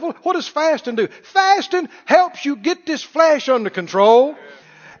over the devil. What does fasting do? Fasting helps you get this flesh under control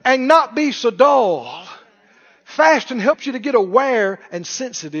and not be so dull. Fasting helps you to get aware and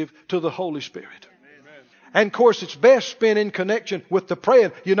sensitive to the Holy Spirit. And of course, it's best spent in connection with the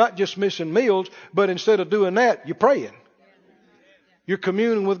praying. You're not just missing meals, but instead of doing that, you're praying. You're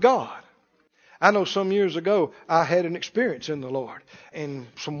communing with God. I know some years ago, I had an experience in the Lord, and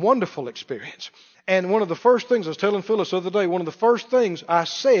some wonderful experience. And one of the first things, I was telling Phyllis the other day, one of the first things I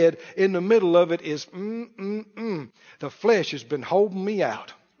said in the middle of it is, the flesh has been holding me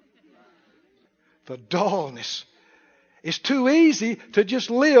out. The dullness. It's too easy to just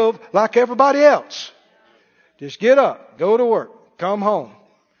live like everybody else. Just get up, go to work, come home,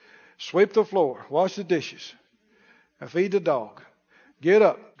 sweep the floor, wash the dishes, feed the dog. Get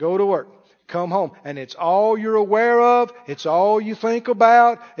up, go to work, come home. And it's all you're aware of. It's all you think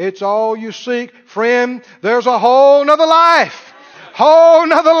about. It's all you seek. Friend, there's a whole nother life. Whole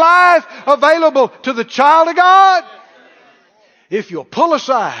nother life available to the child of God. If you'll pull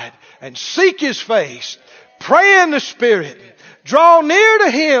aside and seek His face, pray in the Spirit, draw near to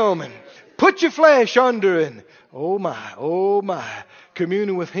Him and put your flesh under and oh my,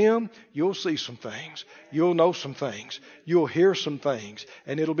 communing with Him, you'll see some things. You'll know some things. You'll hear some things.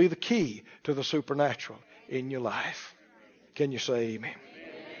 And it'll be the key to the supernatural in your life. Can you say amen?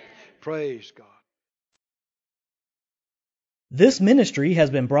 Praise God. This ministry has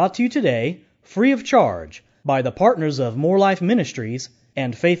been brought to you today free of charge by the partners of More Life Ministries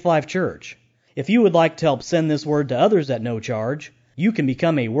and Faith Life Church. If you would like to help send this word to others at no charge, you can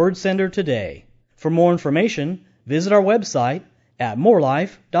become a word sender today. For more information, visit our website at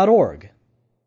morelife.org.